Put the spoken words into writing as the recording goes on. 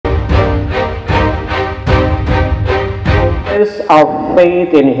express our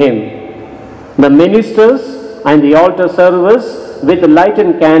faith in Him. The ministers and the altar servers with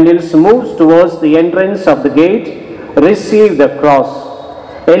lighted candles moves towards the entrance of the gate, receive the cross,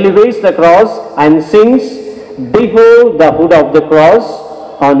 elevates the cross and sings, "Behold the hood of the cross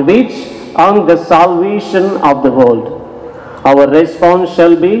on which hung the salvation of the world." Our response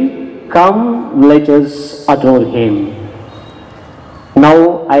shall be, "Come, let us adore Him."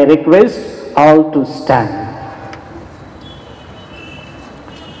 Now I request all to stand.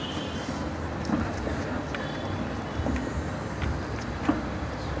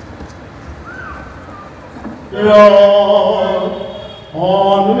 Lord,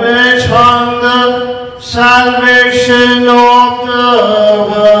 on which hung the salvation of the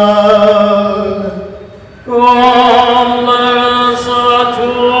world, come let us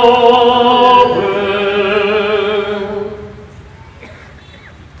adore Him.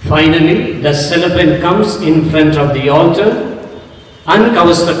 Finally, the celebrant comes in front of the altar,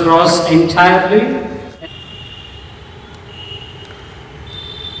 uncovers the cross entirely,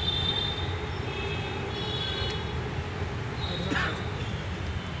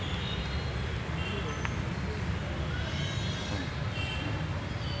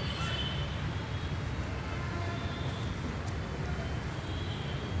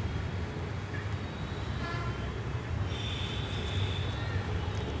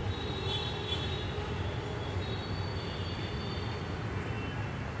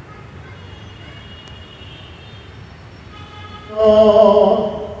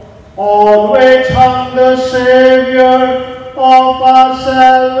 on which hung the Savior of our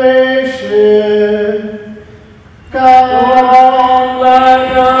salvation. Come, let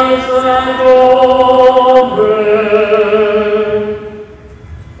us adore Him.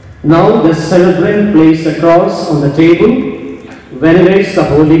 Now the celebrant places the cross on the table, venerates the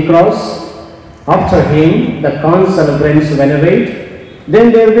Holy Cross. After him, the con-celebrants venerate.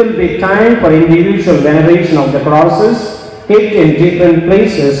 Then there will be time for individual veneration of the crosses kept in different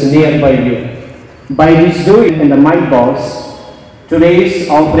places nearby you. By this doing in the mite box, today's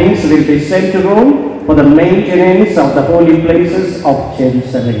offerings will be sent to Rome for the maintenance of the holy places of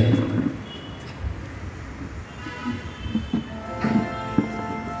Jerusalem.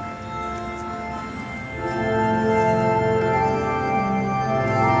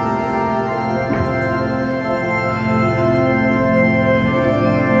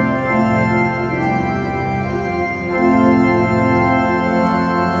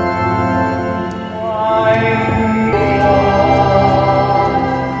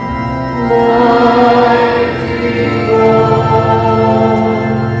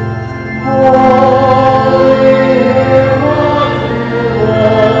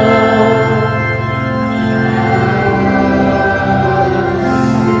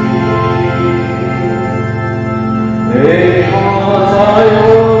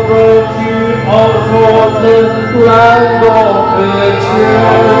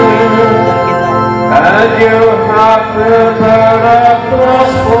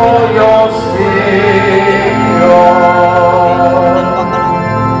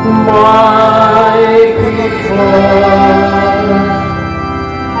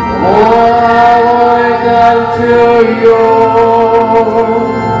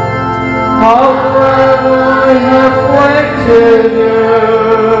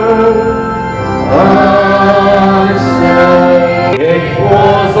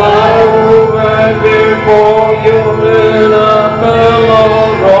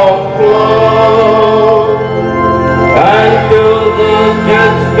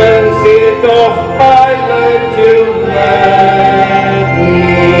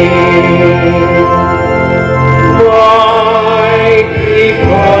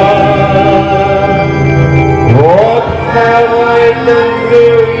 What have I done to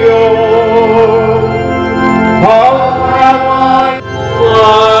you?